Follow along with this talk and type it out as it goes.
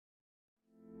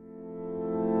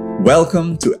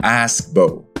Welcome to Ask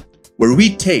Bo, where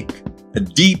we take a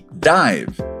deep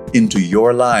dive into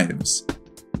your lives.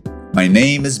 My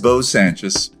name is Bo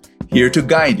Sanchez, here to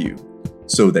guide you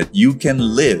so that you can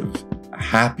live a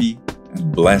happy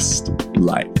and blessed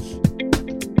life.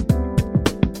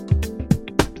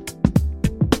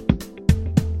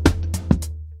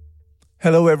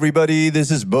 Hello, everybody.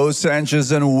 This is Bo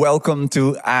Sanchez, and welcome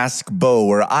to Ask Bo,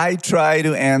 where I try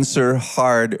to answer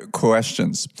hard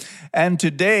questions. And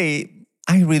today,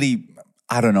 I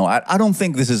don't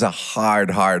think this is a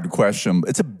hard question.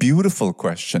 It's a beautiful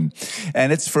question.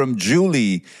 And it's from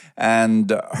Julie.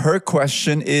 And her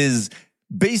question is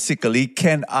basically,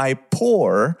 can I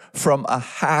pour from a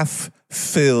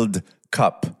half-filled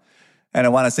cup? And I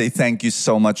want to say thank you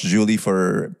so much, Julie,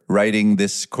 for writing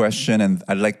this question. And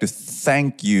I'd like to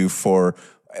thank you for,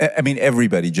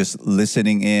 everybody just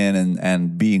listening in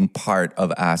and being part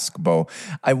of Ask Bo.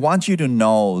 I want you to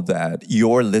know that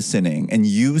you're listening and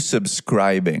you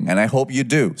subscribing, and I hope you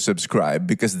do subscribe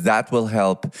because that will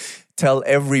help tell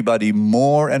everybody.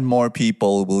 More and more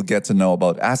people will get to know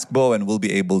about Ask Bo and will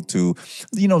be able to,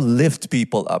 lift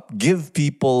people up, give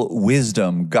people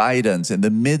wisdom, guidance in the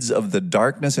midst of the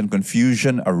darkness and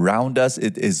confusion around us.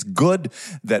 It is good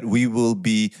that we will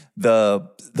be the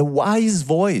wise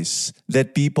voice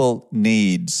that people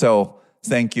need. So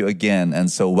thank you again.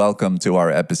 And so welcome to our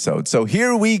episode. So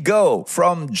here we go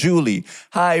from Julie.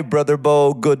 Hi, Brother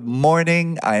Bo. Good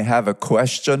morning. I have a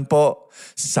question po.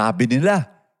 Sabi nila,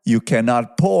 you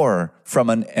cannot pour from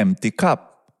an empty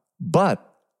cup,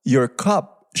 but your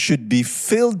cup should be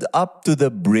filled up to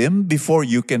the brim before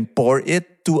you can pour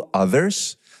it to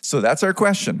others. So that's her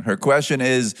question. Her question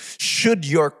is, should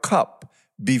your cup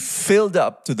be filled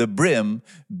up to the brim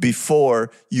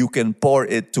before you can pour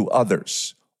it to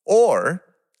others? Or,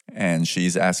 and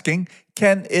she's asking,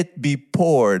 can it be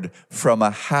poured from a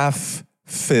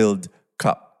half-filled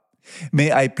cup?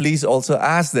 May I please also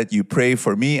ask that you pray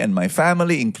for me and my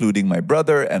family, including my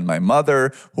brother and my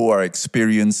mother, who are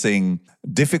experiencing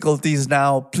difficulties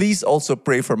now. Please also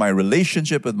pray for my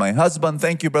relationship with my husband.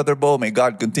 Thank you, Brother Bo. May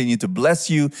God continue to bless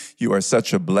you. You are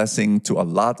such a blessing to a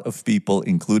lot of people,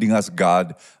 including us.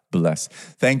 God bless.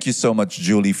 Thank you so much,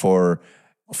 Julie, for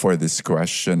this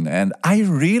question. And I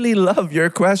really love your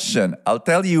question. I'll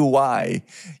tell you why.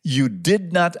 You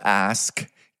did not ask,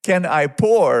 can I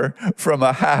pour from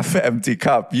a half-empty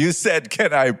cup? You said,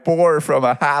 can I pour from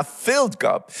a half-filled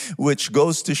cup? Which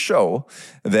goes to show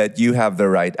that you have the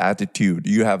right attitude.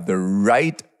 You have the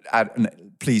right...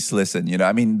 Please listen,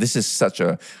 this is such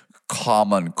a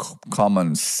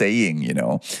common saying,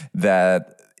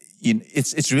 that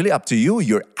it's really up to you,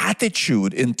 your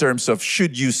attitude in terms of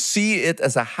should you see it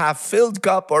as a half-filled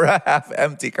cup or a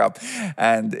half-empty cup.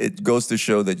 And it goes to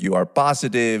show that you are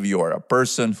positive, you are a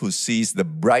person who sees the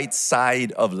bright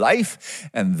side of life,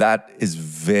 and that is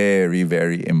very,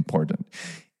 very important.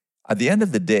 At the end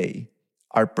of the day,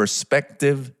 our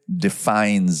perspective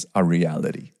defines our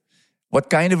reality. What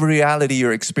kind of reality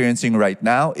you're experiencing right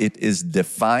now, it is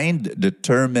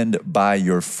determined by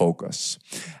your focus.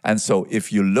 And so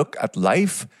if you look at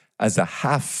life as a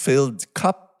half-filled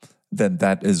cup, then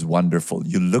that is wonderful.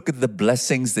 You look at the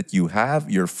blessings that you have.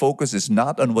 Your focus is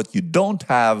not on what you don't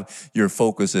have. Your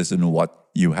focus is on what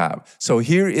you have. So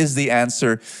here is the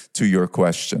answer to your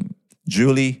question.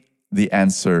 Julie, the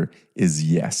answer is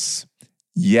yes.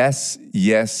 Yes,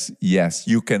 yes, yes.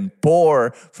 You can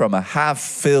pour from a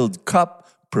half-filled cup,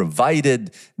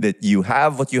 provided that you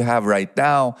have what you have right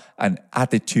now, an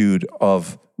attitude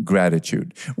of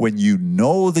gratitude. When you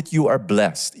know that you are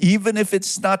blessed, even if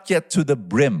it's not yet to the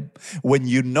brim, when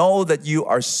you know that you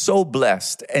are so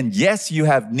blessed, and yes, you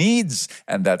have needs,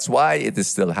 and that's why it is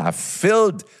still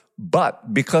half-filled,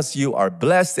 but because you are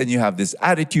blessed and you have this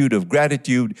attitude of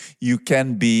gratitude, you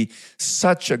can be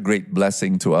such a great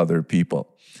blessing to other people.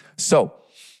 So,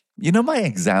 my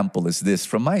example is this.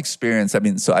 From my experience,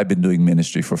 so I've been doing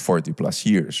ministry for 40 plus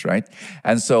years, right?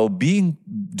 And so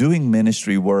doing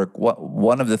ministry work,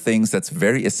 one of the things that's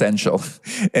very essential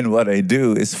in what I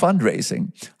do is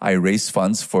fundraising. I raise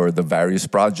funds for the various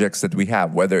projects that we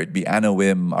have, whether it be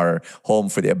Anawim, our home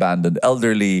for the abandoned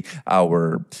elderly,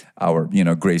 our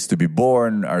Grace to be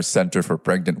Born, our Center for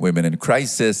Pregnant Women in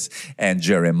Crisis, and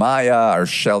Jeremiah, our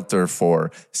shelter for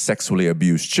sexually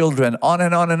abused children, on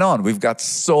and on and on. We've got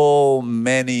so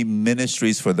many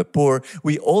ministries for the poor.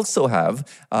 We also have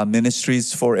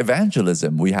ministries for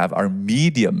evangelism. We have our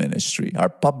media ministry, our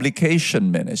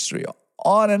publication ministry,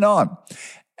 on and on.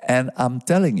 And I'm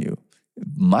telling you,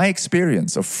 my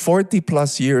experience of 40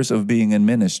 plus years of being in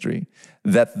ministry,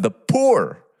 that the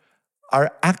poor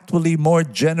are actually more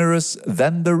generous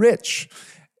than the rich.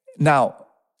 Now,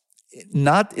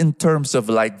 not in terms of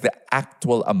like the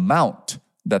actual amount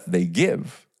that they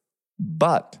give,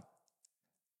 but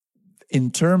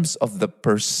in terms of the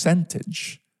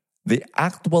percentage, the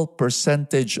actual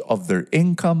percentage of their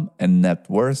income and net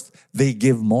worth, they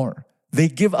give more. They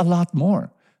give a lot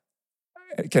more.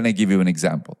 Can I give you an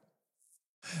example?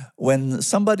 When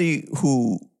somebody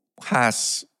who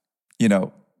has,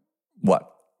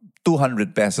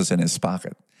 200 pesos in his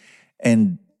pocket,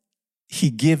 and he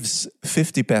gives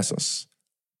 50 pesos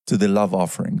to the love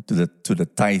offering, to the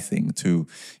tithing, to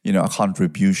a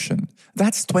contribution.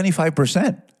 That's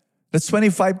 25%. That's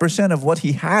 25% of what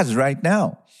he has right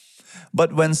now.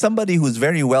 But when somebody who's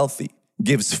very wealthy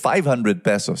gives 500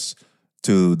 pesos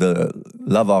to the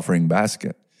love offering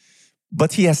basket,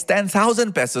 but he has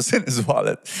 10,000 pesos in his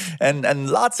wallet and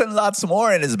lots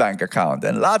more in his bank account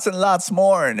and lots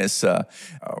more in his,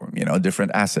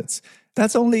 different assets.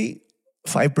 That's only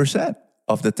 5%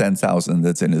 of the 10,000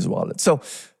 that's in his wallet. So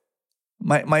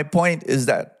my point is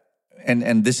that,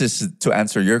 and this is to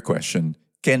answer your question,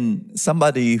 can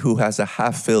somebody who has a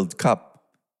half-filled cup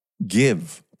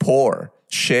give, pour,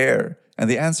 share? And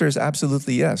the answer is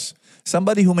absolutely yes.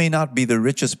 Somebody who may not be the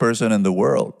richest person in the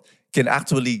world can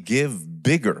actually give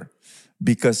bigger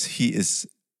because he is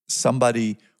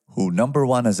somebody who, number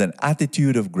one, has an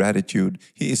attitude of gratitude.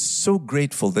 He is so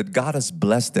grateful that God has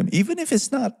blessed him, even if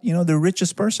it's not, the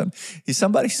richest person. He's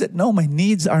somebody who said, no, my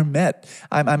needs are met.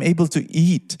 I'm able to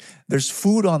eat. There's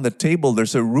food on the table.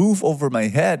 There's a roof over my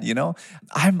head,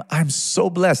 I'm so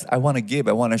blessed. I want to give.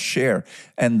 I want to share.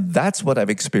 And that's what I've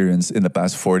experienced in the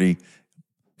past 40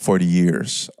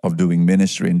 years of doing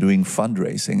ministry and doing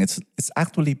fundraising. It's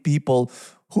actually people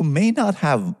who may not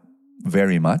have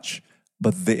very much,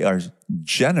 but they are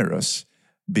generous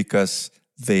because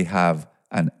they have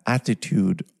an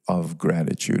attitude of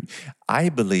gratitude. I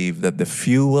believe that the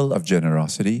fuel of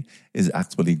generosity is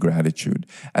actually gratitude.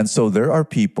 And so there are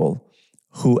people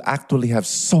who actually have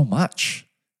so much.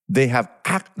 They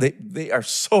are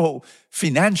so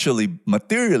financially,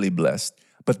 materially blessed,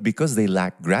 but because they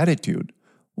lack gratitude,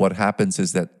 what happens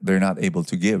is that they're not able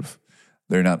to give.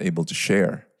 They're not able to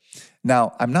share.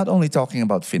 Now, I'm not only talking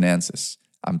about finances.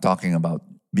 I'm talking about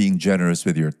being generous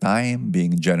with your time,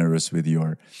 being generous with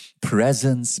your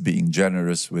presence, being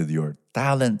generous with your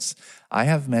talents. I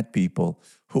have met people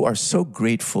who are so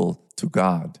grateful to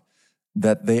God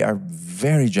that they are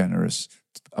very generous,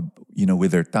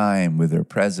 with their time, with their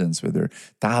presence, with their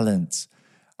talents.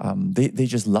 They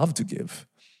just love to give.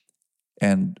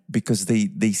 And because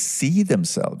they see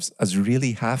themselves as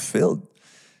really half filled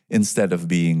instead of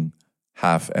being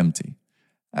half empty.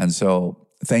 And so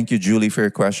thank you, Julie, for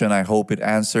your question. I hope it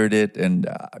answered it. And,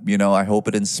 I hope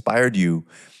it inspired you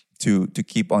to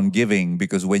keep on giving,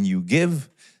 because when you give,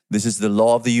 this is the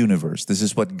law of the universe. This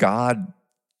is what God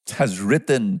has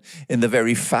written in the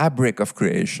very fabric of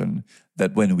creation,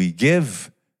 that when we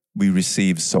give, we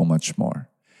receive so much more.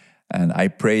 And I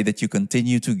pray that you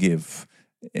continue to give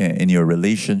in your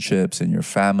relationships, in your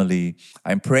family.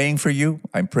 I'm praying for you.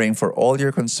 I'm praying for all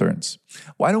your concerns.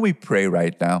 Why don't we pray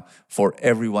right now for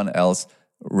everyone else?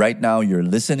 Right now, you're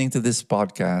listening to this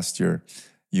podcast.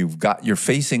 You're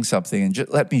facing something, and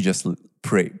let me just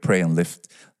pray and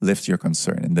lift your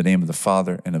concern. In the name of the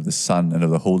Father, and of the Son, and of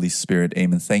the Holy Spirit.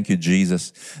 Amen. Thank you,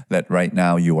 Jesus, that right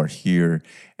now you are here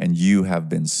and you have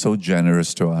been so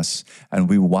generous to us. And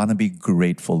we want to be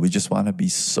grateful. We just want to be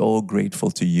so grateful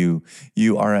to you.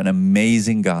 You are an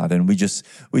amazing God, and we just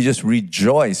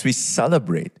rejoice. We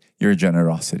celebrate your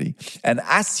generosity. And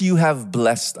as you have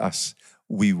blessed us,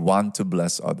 we want to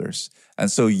bless others.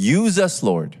 And so use us,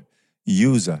 Lord.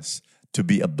 Use us to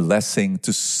be a blessing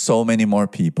to so many more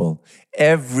people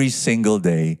every single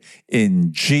day.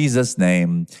 In Jesus'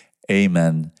 name,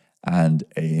 amen and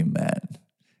amen.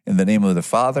 In the name of the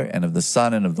Father, and of the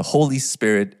Son, and of the Holy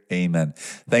Spirit, amen.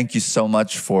 Thank you so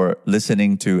much for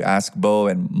listening to Ask Bo,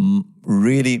 and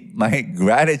really my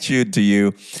gratitude to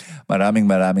you. Maraming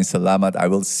salamat. I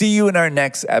will see you in our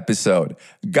next episode.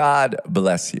 God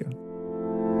bless you.